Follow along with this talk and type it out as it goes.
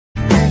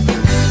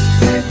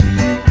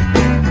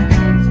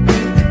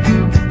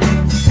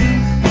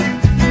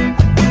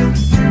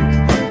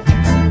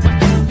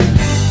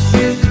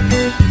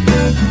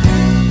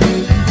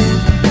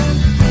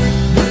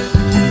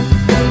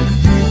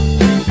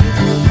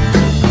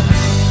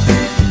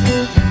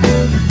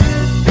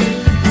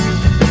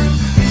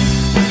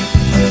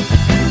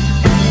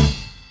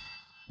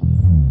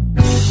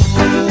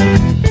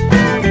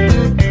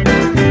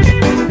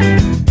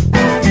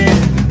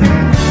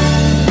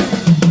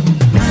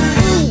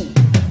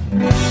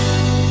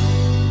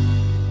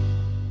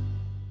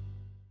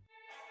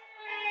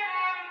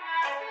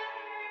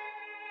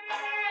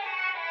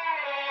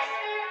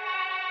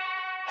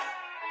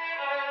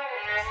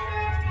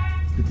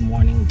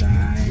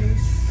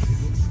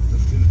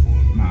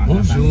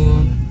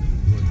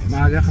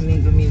Maaga kami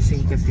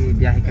gumising kasi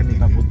biyahe kami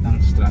papuntang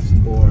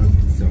Strasbourg.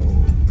 So,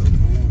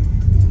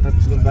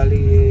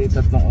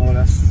 tatlong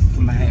oras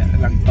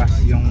lagpas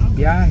yung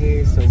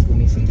biyahe. So,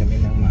 gumising kami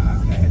ng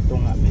maaga. Ito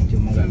nga,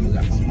 medyo maga-maga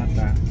pang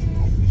mata.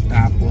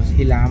 Tapos,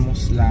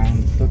 hilamos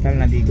lang. Total,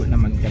 naligo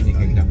naman kami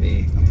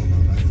kagabi.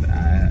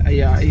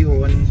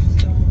 Ayun,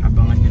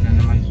 abangan nyo na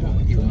naman po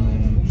yung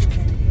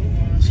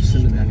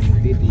susunod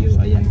namin video.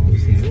 Ayan po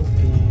si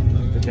Rukin.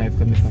 Drive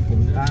kami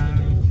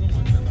papuntang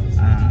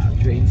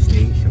train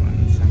station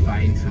sa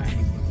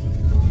Weinheim.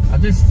 A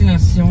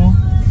destination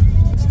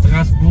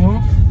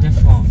Strasbourg de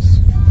France.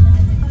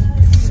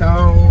 So,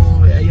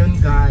 ayun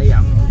guys,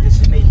 ang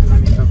destination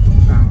namin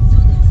papuntang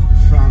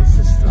France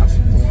sa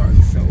Strasbourg.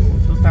 So,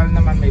 total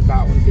naman may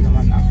baon din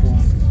naman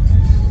akong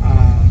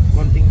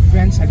konting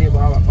friends.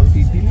 Halimbawa, pag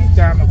bibili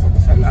ka,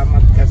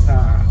 magpapasalamat ka sa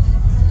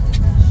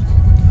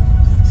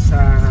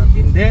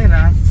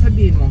tindera,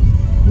 sabihin mo,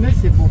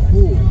 merci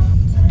beaucoup.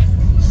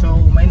 So,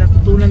 may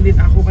natutunan din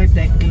ako kay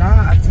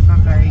Tekla at saka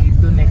kay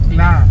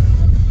Donekla.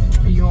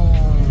 Yung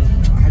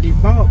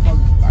halimbawa, pag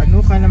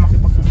ano ka na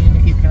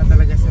makipag-communicate ka na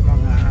talaga sa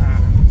mga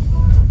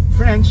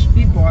French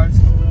people,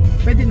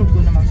 pwede nung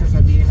ko namang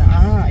sasabihin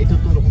na,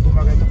 ituturo ko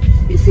tumaga ito.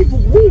 Merci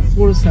beaucoup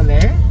pour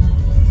sale.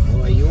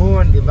 O,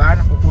 ayun, di ba?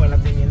 Nakukuha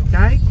natin yun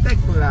kay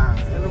Tekla.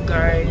 Hello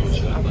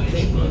guys,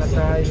 update muna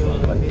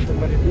tayo. Dito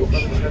pa rin po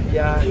kami sa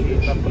biyahe,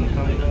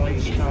 papuntang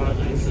Neustadt.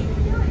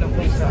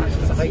 Kung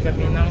sasakay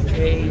kami ng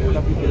train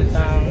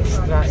papuntang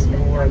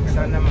Strasbourg.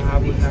 Sana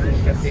mahabol namin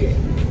kasi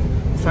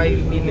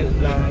 5 minutes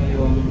lang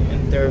yung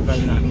interval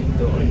namin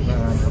doon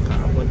para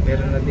makaabot,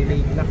 pero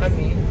na-delayed na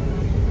kami.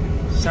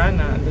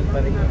 Sana doon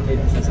pa rin yung train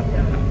na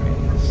sasakyan namin.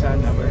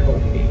 Sana, we're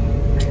hoping.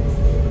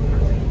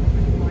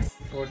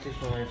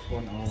 45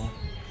 for now.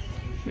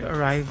 We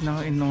arrived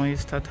now in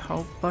Neustadt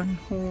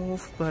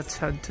Hauptbahnhof, but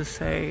sad to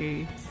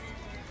say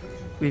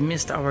we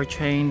missed our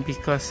train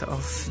because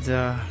of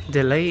the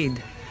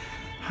delayed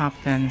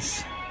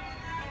happens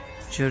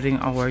during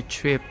our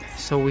trip.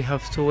 So we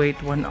have to wait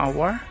 1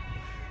 hour,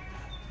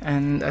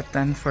 and at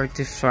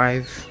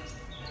 10:45,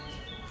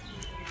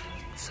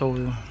 so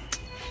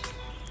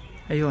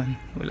ayun,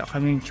 wala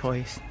kaming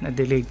choice, na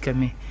delayed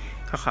kami.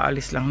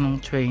 Kakaalis lang ng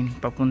train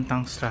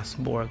papuntang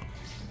Strasbourg.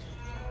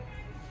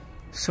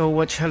 So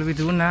what shall we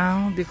do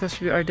now, because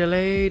we are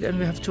delayed and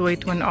we have to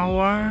wait 1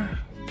 hour?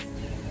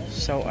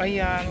 So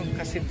ayan,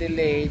 kasi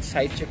delayed,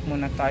 side check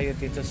muna tayo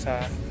dito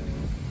sa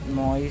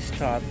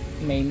Neustadt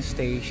main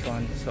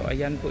station. So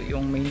ayan po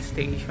yung main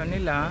station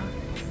nila.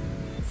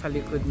 Sa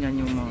likod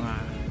niyan yung mga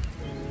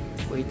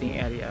waiting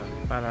area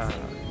para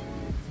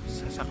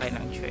sasakay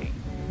ng train.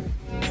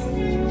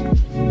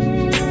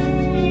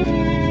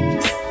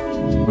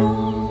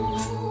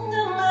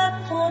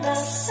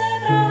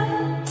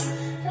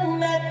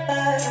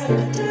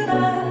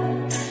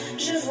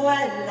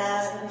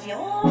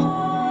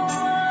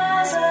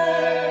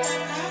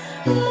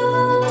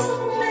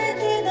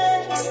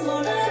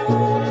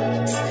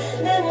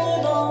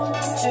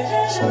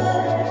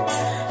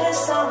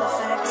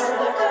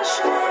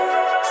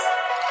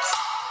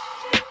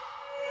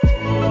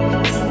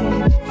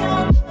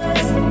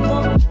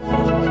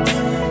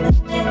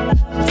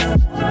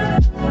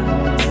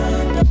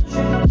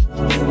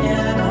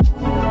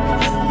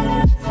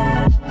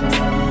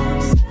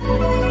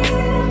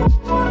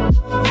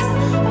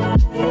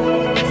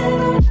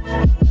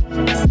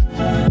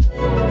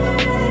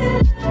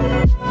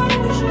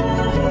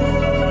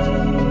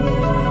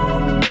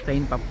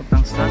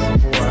 Papuntang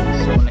Strasbourg,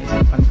 so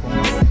naisipan ko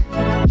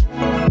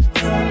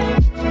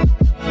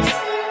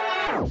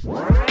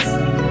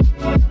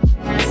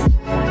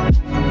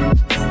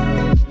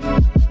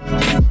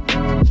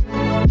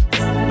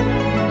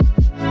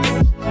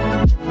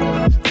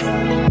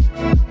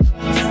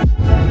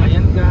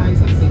ayan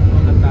guys, update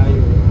muna tayo.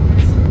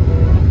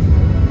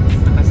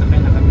 Nakasakay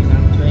na kami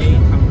ng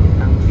train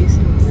papuntang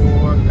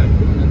Barseghian at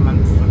doon naman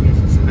po kami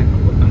sasakay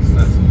papuntang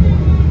Strasbourg.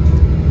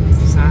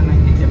 Sana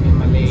hindi kami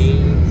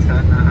malate.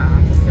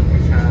 Sana kami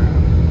sa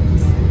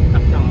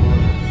takdang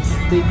oras.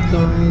 Update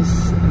guys,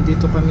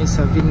 andito kami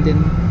sa Winden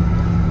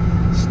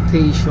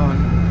Station,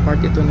 part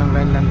ito ng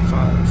Rhineland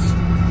Falls.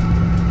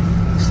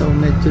 So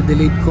medyo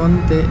delayed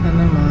konti na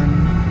naman.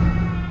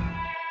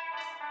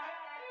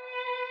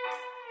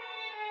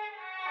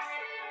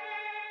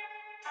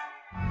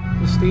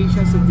 The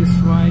stations of this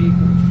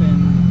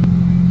Weinheim,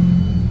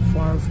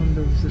 far from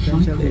the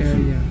residential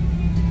area.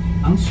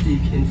 Ausstieg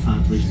in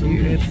Fahrtrichtung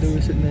rechts. The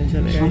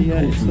residential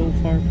area is so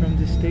far from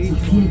the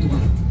station.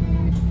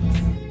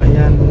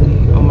 Ayan,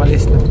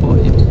 umalis na po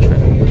yung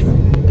train.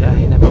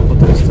 Biyahe na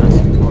papuntang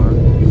Strasbourg.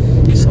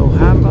 So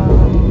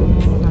habang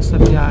nasa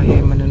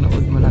biyahe,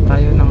 manonood muna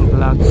tayo ng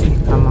vlogs ni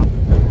Kamang.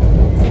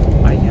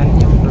 Ayan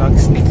yung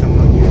vlogs ni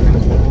Kamang. Yan,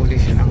 nagpuhuli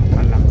siya ng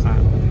palaka.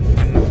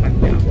 Fan na fan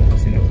niya ako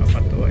kasi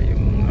nakakatuwa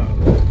yung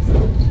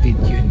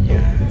video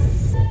niya.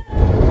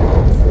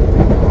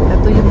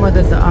 Ito yung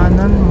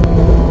madadaanan mo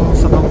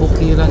sa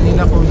kabukiran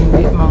nila kung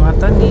hindi mga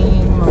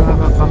tanim, mga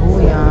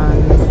kakahuyan.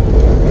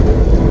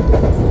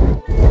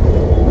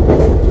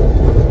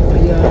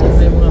 Ayan,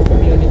 may mga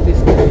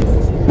communities dito.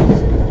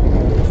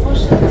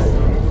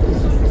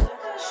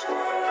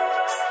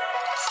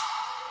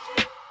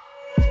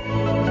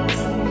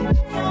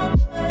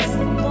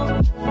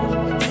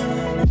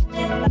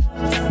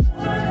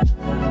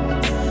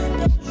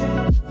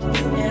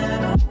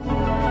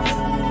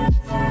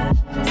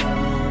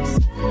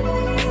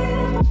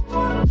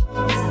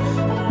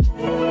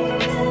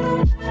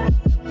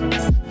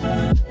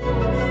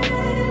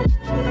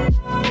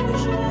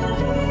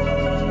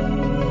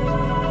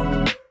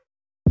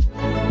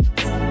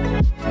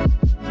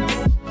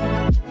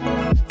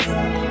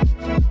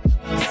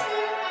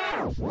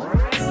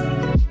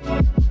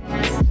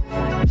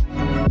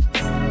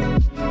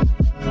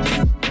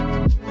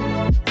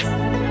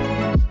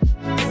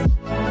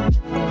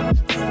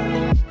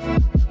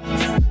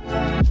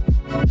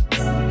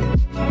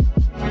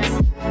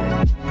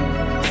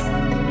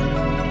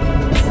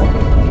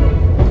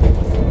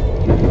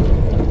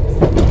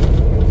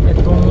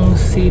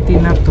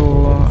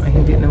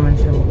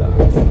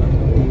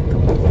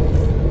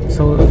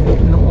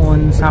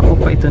 noon sakop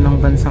pa ito ng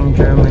bansang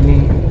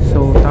Germany.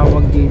 So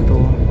tawag dito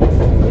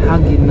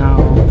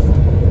Haguenau.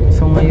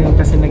 So ngayon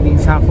kasi naging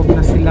sakop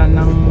na sila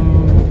ng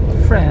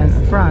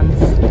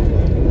France.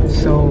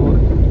 So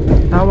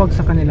tawag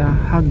sa kanila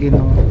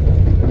Haguenau.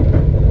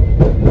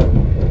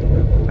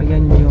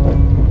 Ayan yung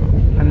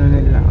ano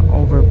nila,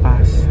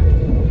 overpass.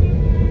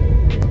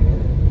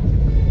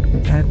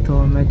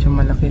 Eto, medyo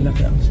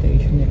malaki-laki ang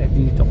station nila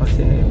dito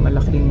kasi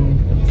malaking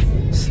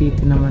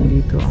city naman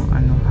dito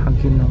ang ano,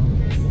 Haguenau.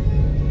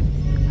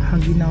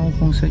 Haguenau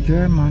kung sa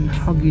German,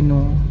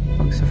 Haguenau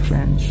pag sa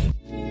French.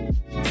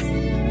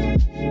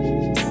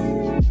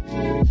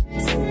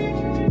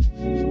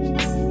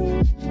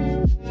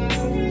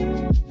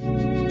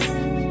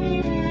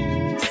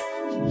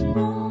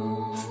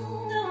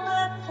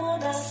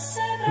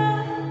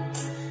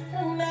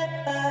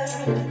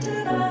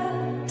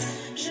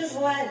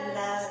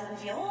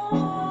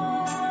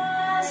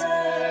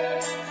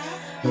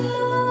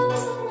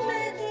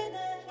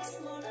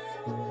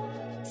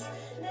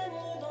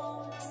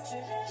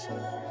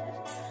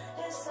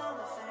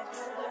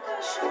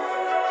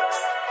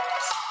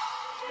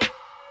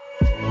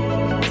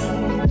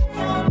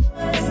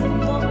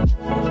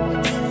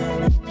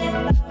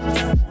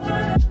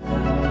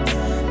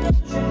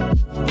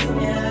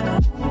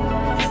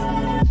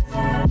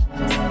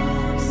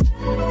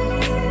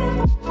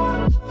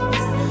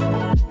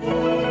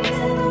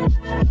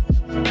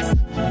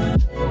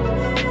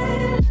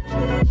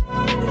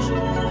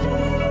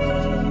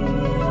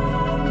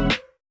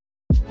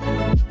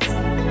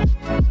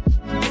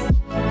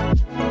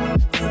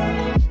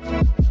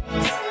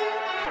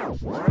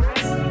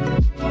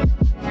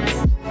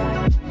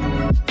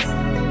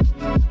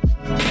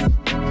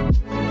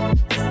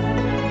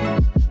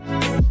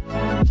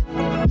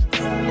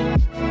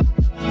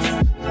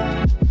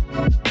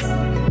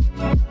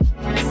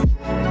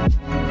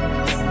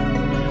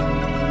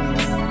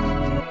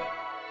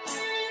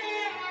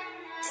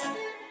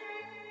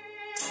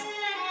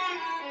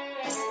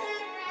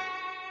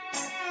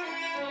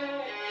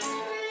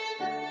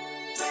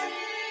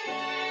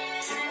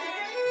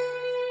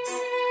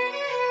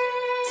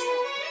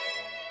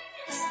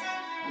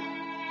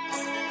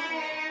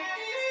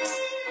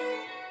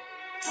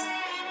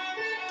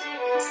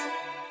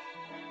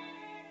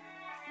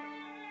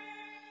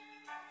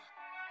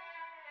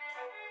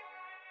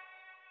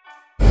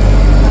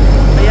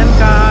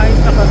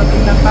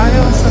 Nakarating na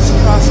tayo sa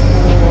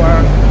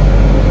Strasbourg.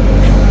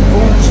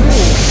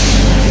 Bonjour!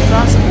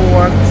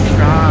 Strasbourg,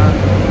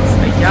 France.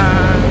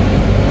 Ayan.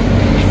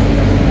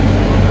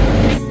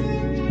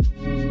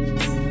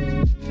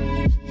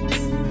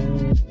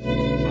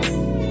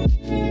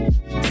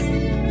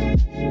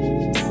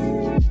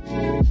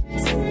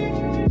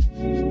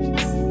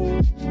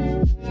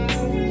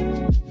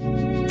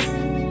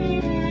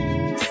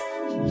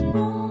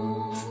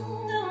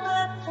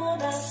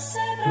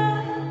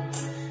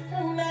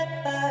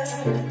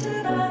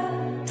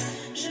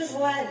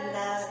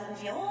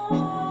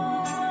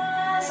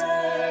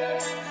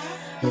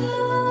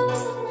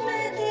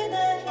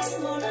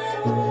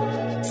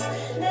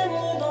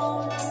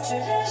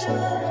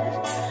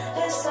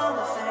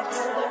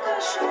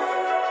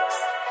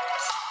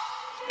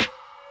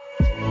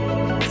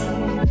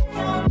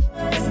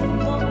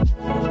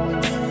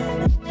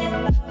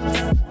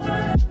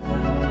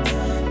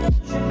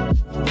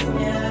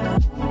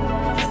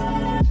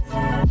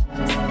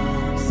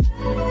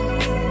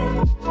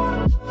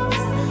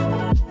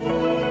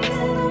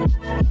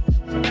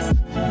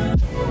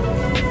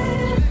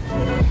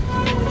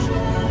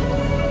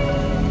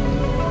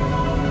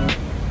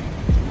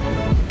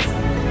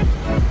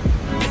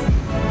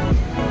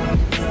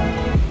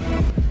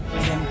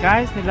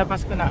 Guys,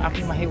 nilabas ko na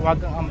aking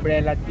mahiwagang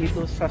umbrella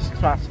dito sa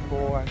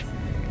Strasbourg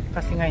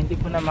kasi nga hindi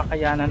ko na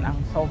makayanan ang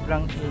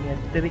sobrang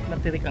init. Tirik na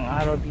tirik ang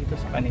araw dito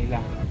sa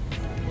kanila.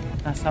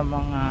 Nasa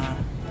mga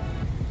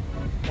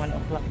 1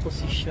 o'clock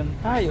position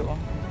tayo.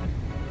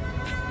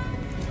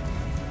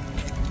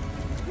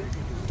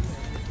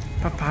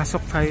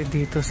 Papasok tayo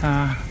dito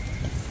sa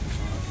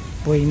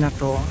way na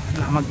to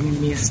na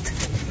mag-mist.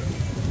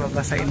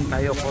 Babasain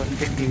tayo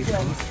konti dito.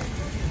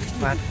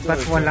 But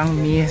walang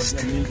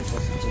mist.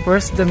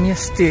 Where's the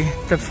misty?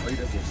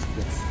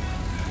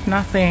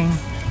 Nothing.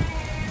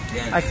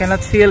 I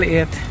cannot feel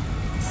it.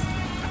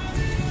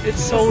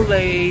 It's so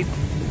late.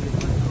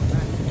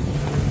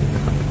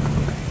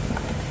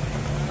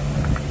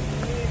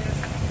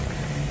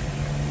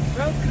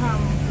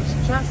 Welcome to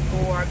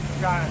Strasbourg,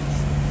 France.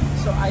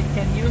 So I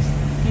can use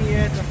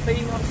here the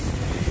famous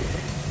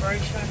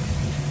version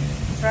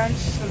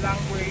French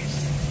language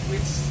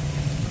with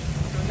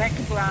the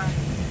neckline.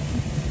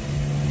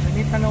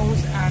 Mykonos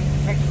and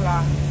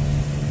Hekla.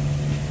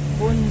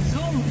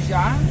 Bonjour,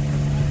 Jeanne.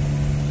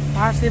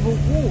 Passez-vous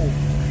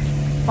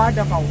pas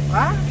de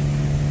mauka?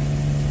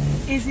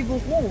 Easy-vous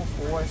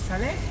for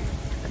Saleh?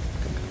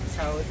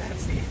 So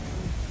that's it.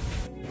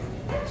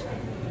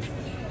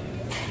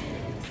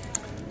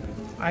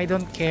 I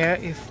don't care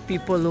if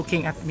people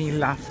looking at me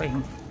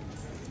laughing.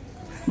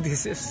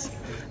 This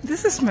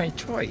is my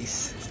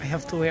choice. I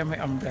have to wear my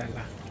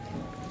umbrella.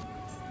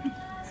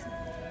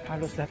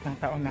 halos lahat ng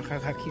tao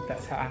nakakakita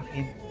sa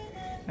akin,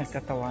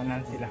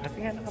 nagtatawanan sila kasi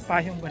nga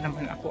nakapayong ba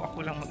naman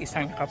ako lang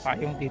mag-isang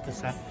nakapayong dito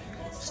sa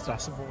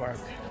Strasbourg,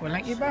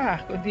 walang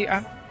iba kundi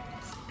ang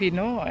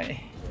Pinoy.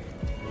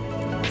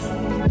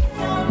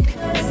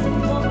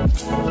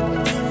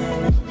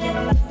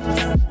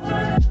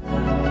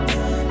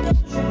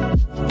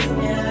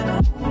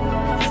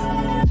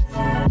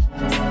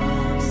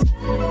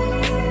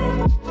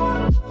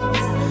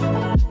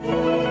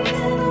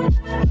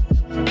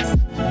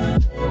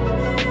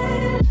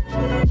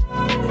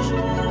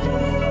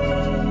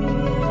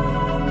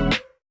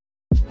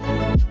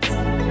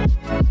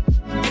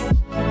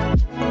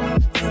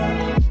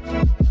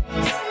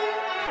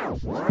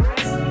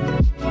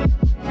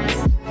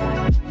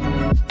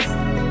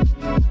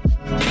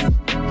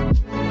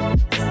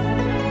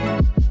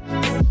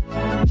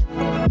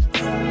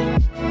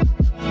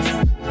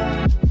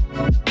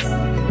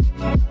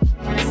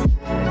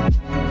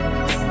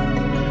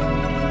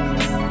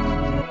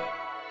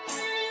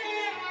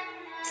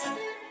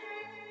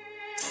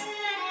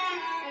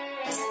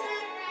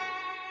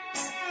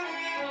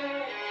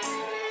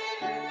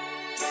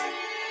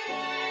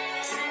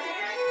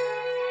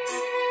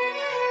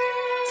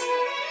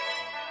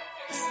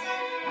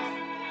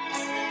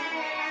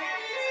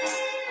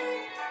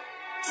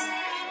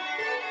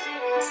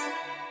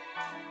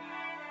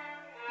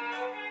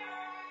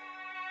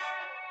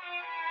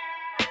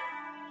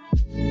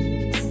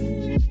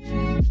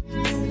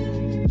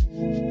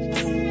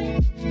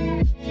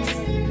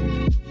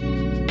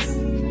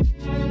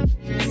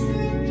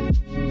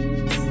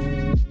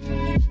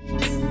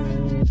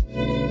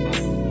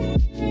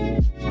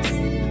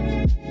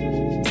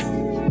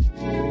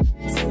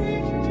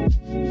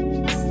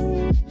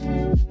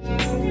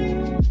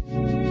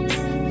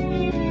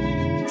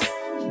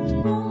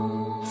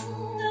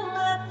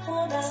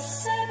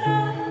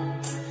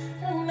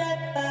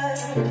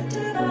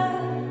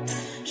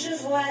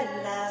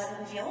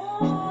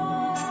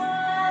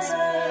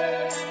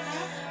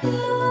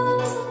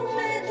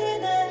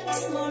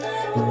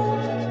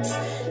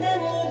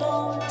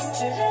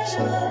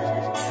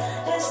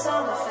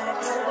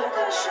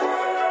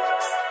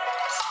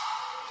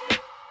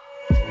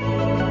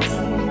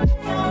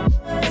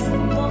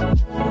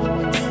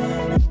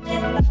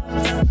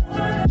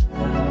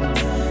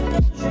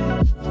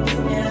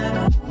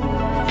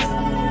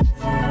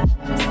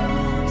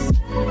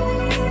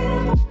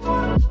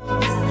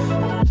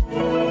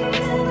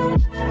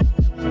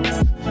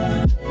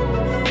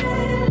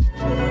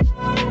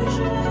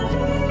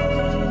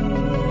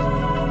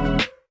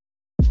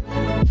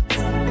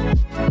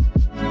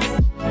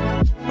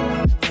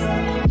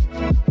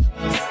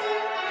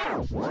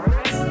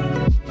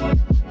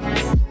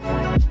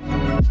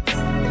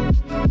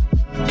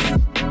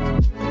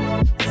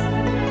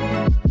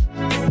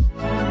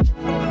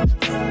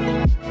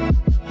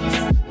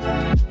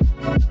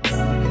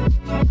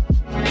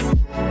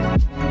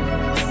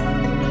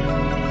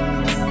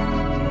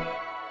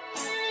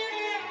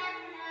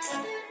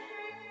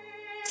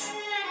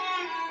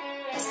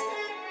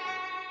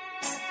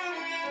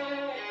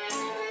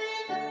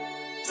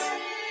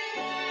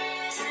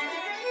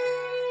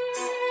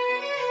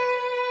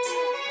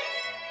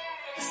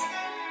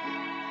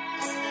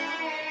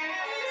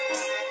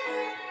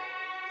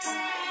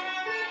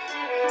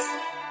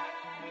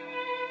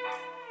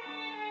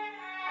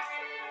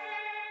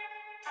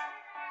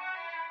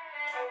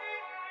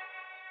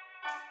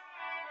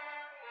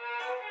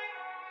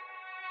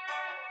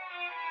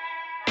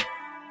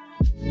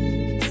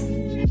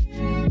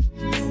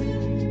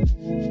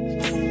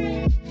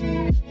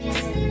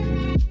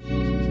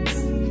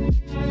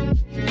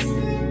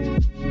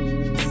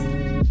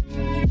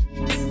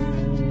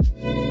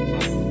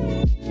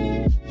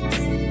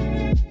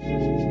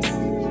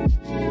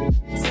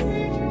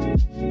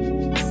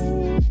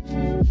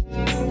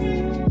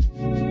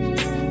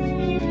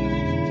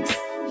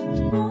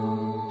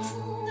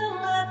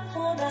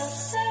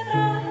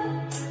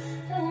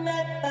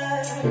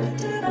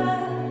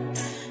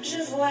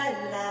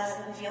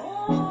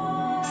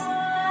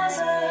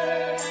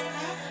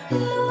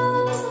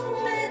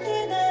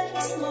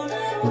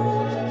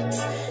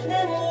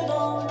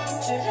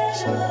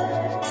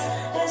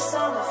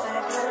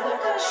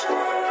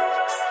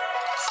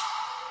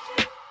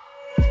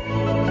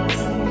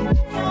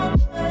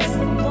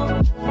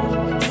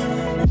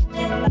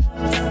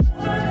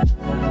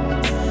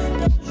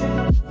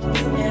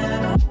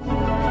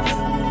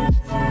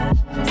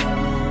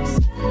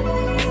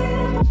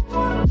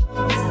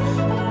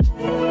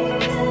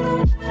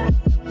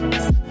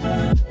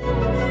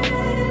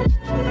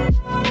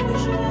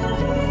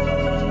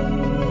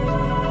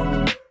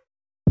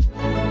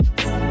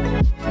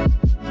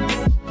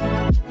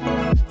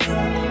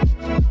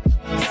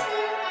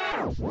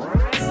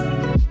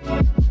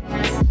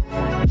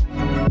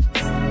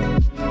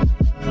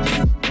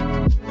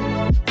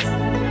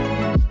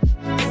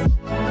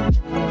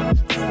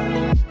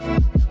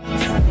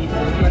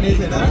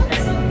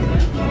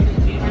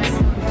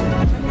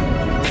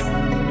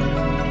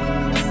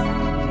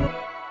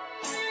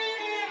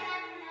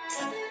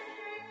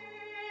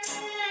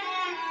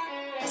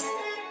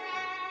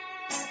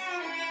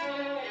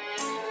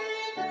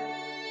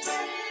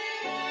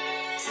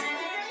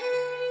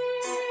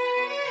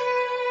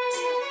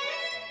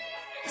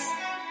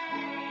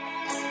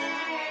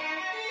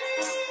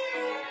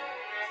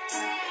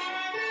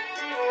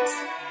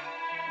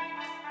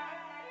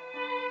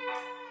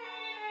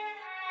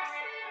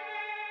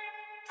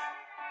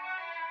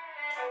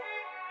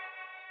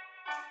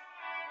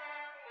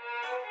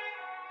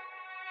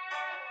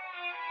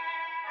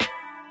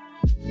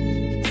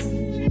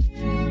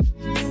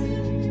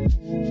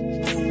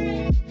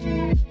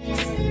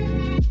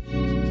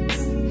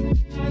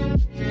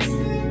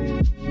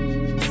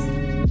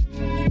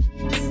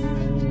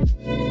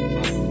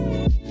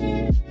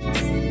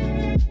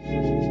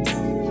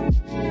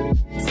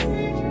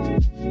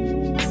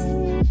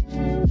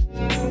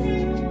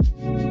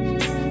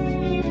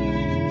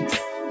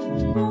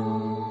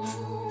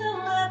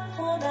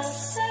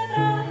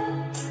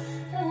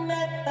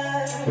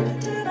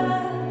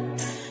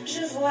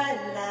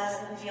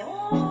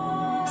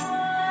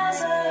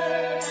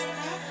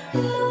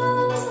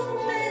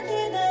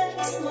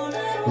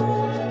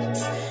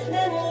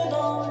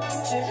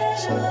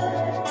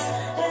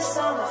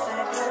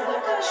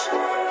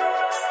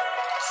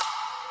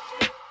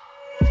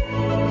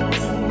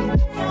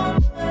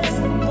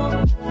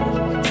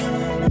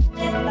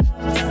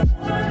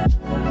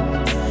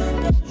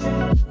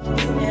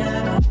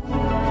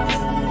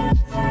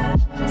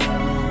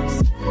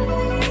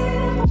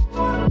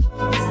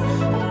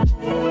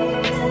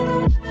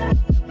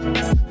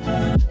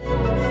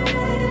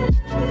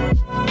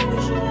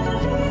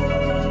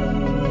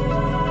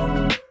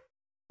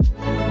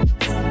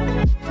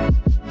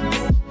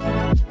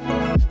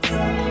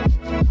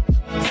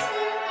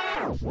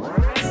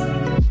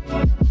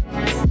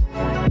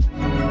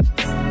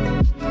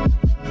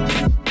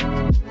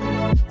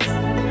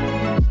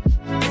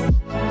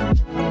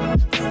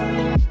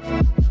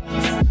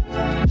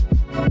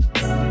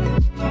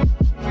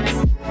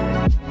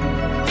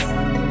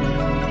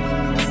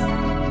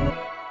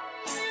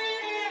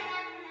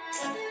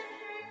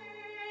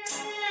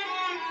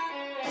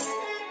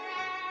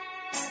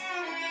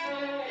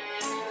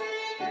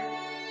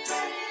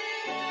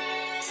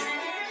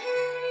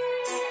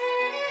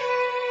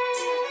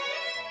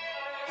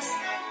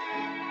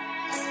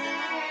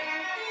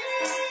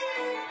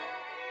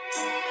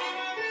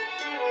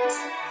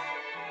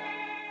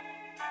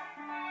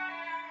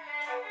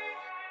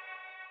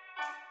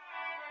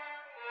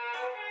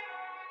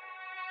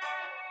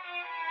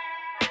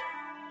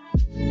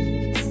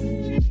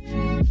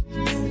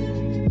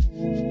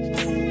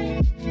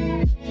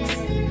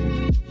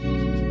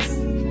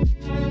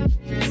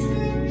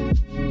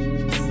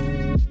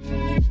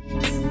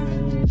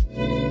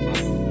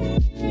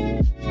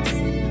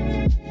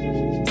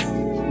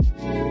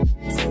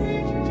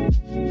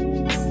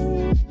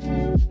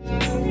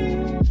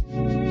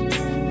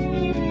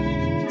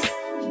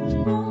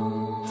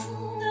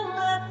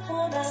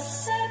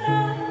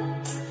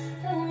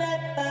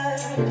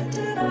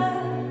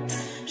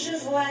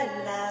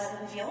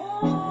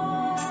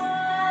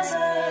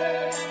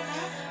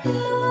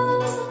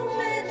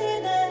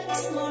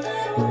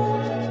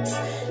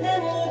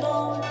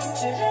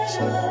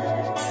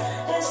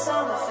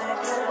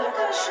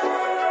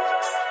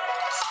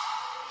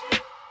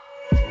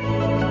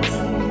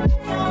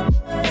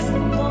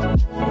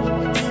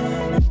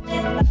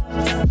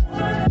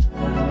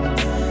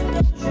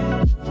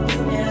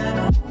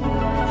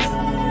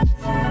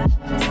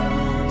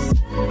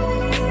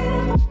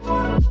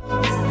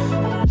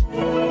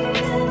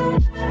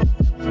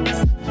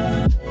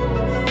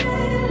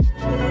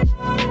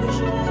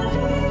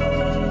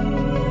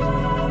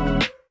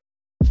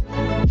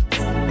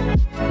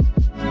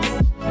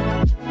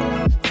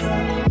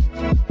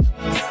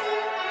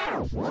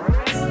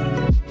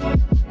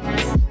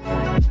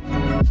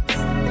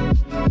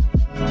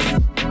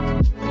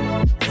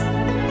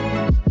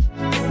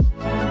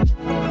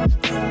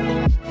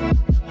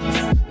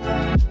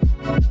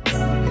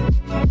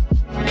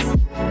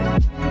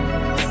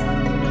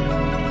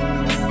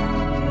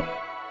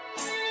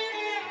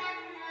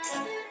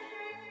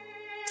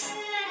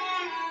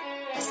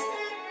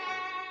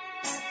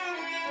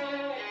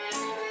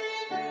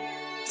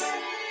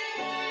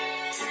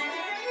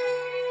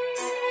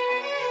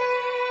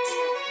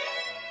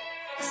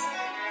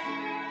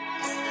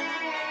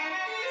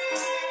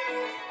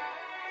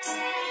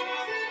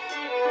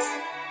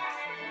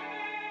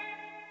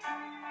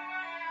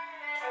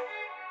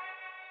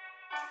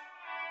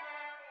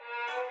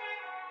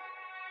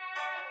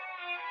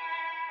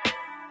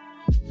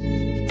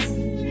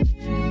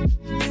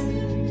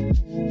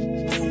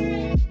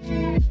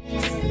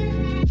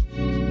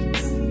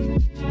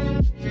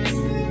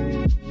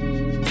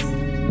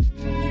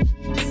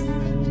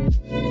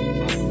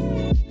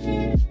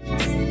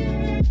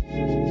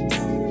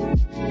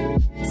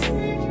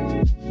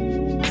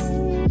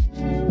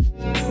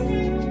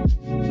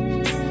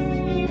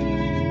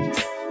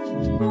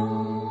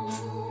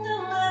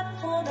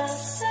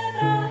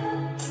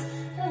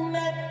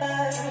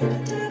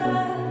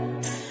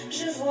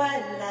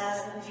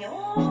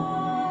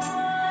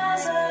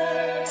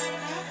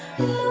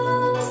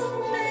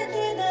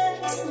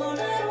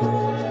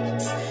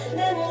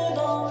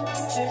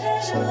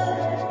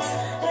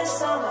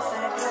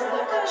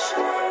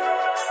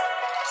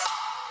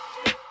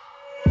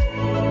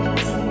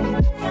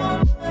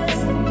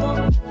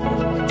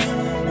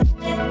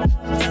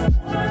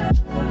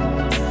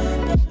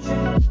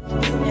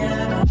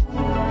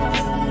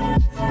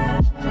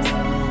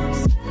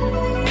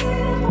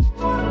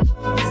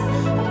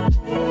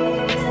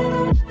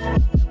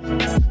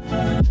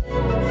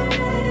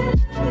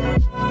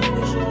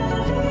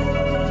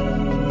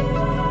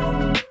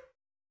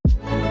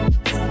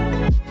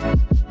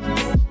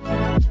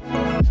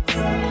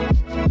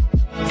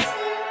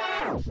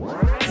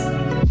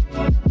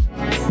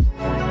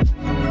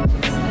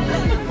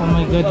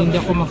 God, hindi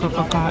ako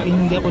makakakain,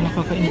 hindi ako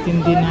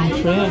nakakaintindi ng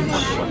French.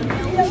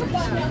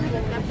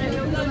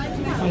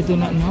 I do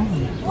not know.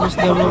 What's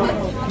the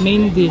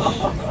main dish?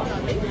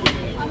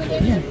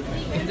 Yeah.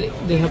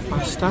 They have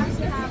pasta?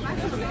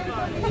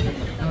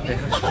 No, they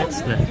have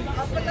Spätzle.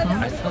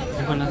 I thought we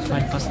were gonna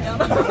find pasta.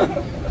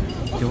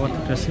 You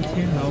wanted to sit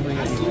here? Now we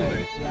are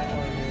eating.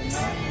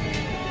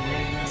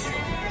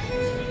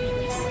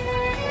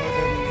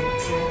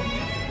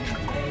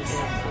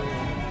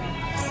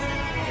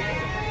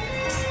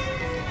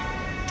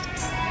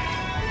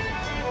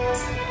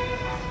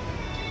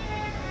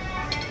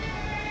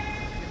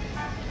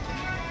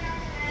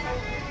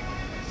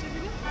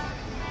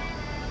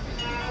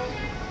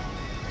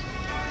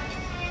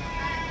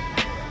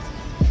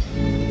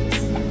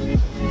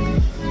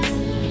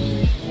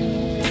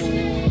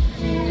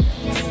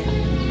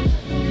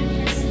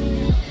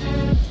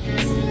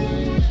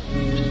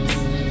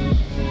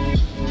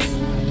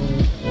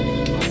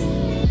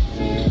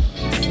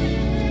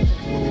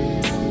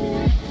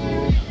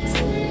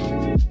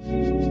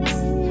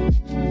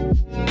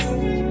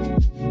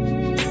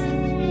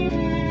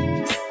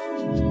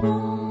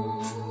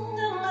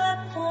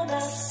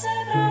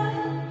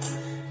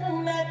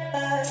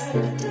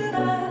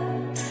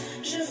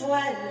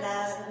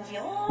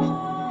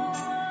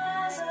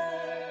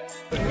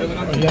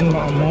 Ayan,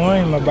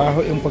 maamoy, mabaho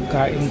yung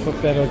pagkain ko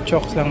pero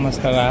chokes lang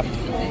masarap.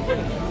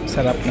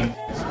 Sarap na.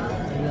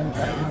 Ayan,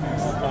 kain na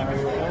tayo.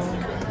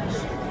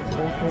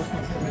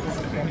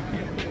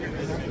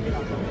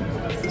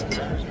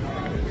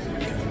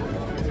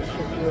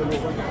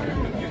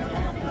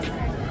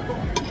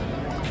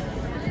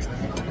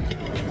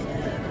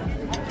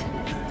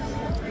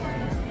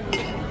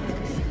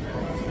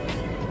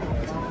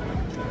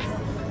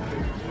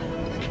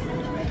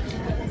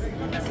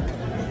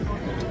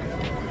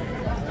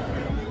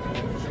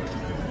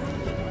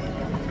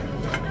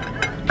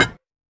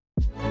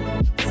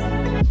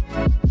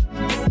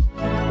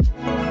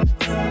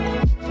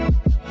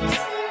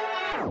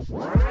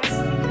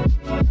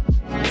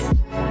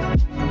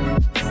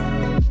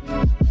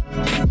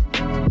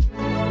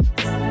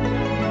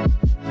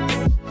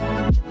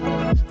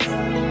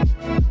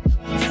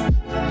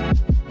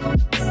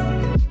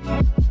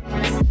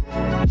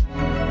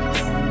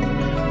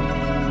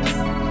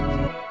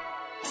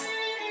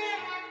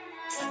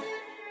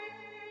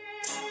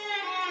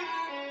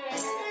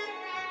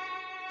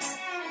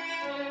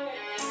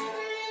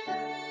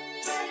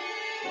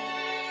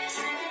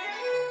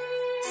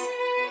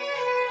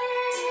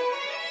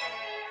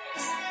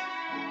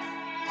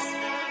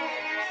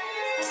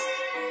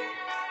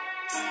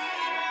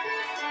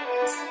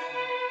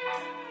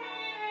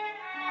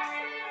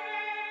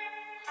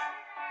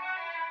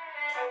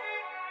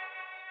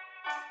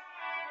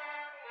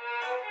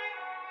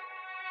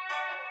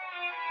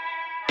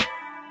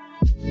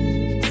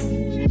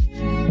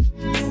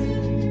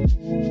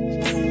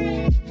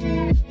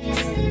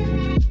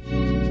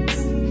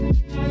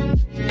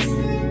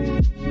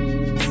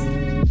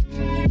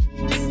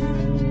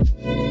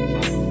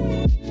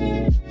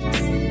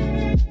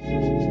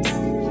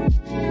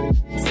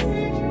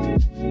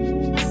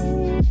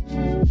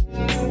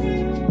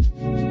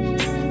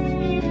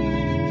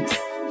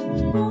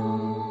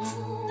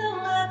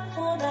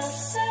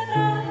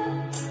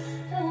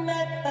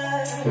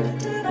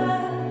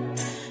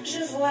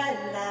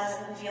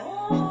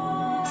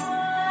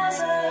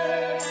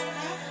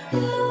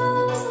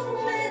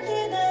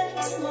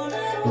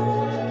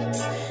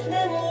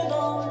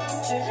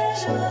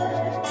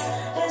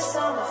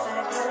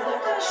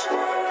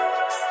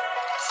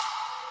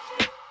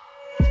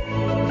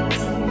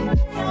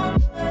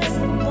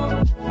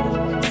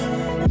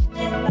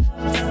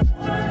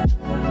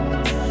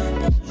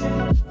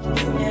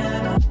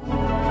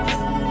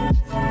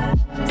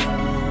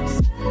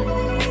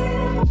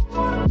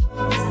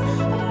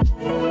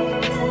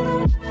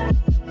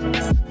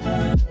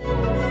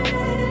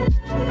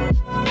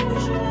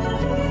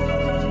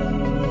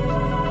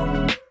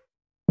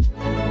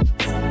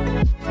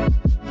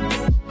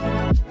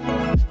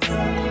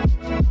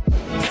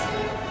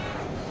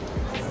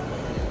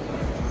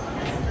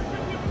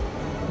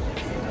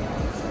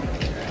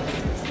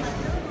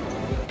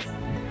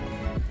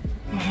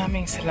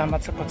 Maraming salamat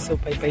sa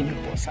pagsubaybay niyo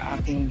po sa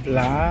aking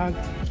vlog.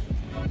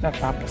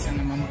 Natapos na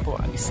naman po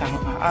ang isang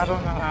araw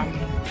ng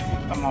aming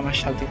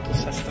pamamasyal dito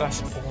sa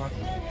Strasbourg.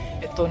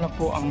 Ito na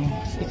po ang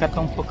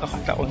ikatlong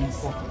pagkakataon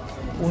ko.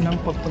 Unang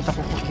pagpunta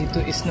ko po dito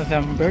is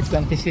November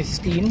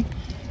 2016.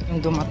 Yung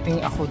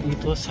dumating ako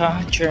dito sa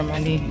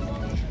Germany.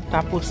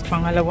 Tapos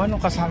pangalawa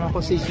nung kasama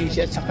ko si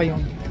Jeanne at saka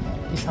yung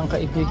isang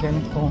kaibigan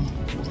kong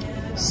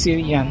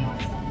Syrian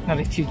na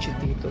refugee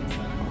dito.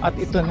 At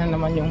ito na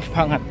naman yung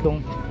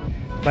pangatlong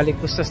balik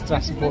ko sa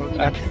Strasbourg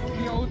at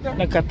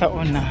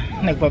nagkataon na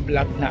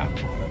nagbablog na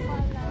ako.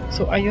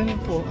 So ayun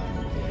po,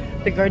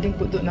 regarding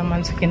po doon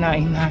naman sa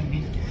kinain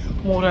namin,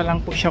 mura lang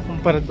po siya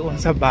kumpara doon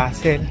sa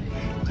Basel.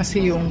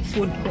 Kasi yung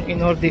food kong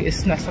in-order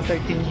is nasa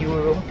 13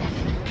 euro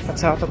at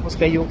sa tapos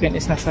kay Yuken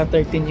is nasa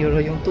 13 euro.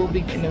 Yung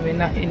tubig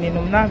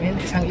ininom namin,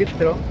 1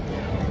 litro,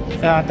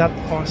 that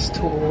cost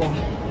to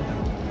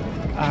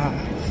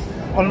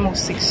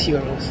almost 6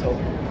 euro. So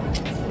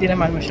hindi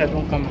naman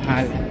masyadong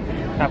kamahal.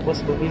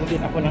 Tapos bumili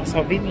din ako ng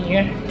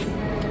souvenir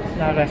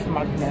na ref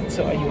magnet.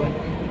 So ayun,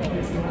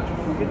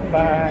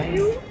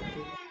 Goodbye.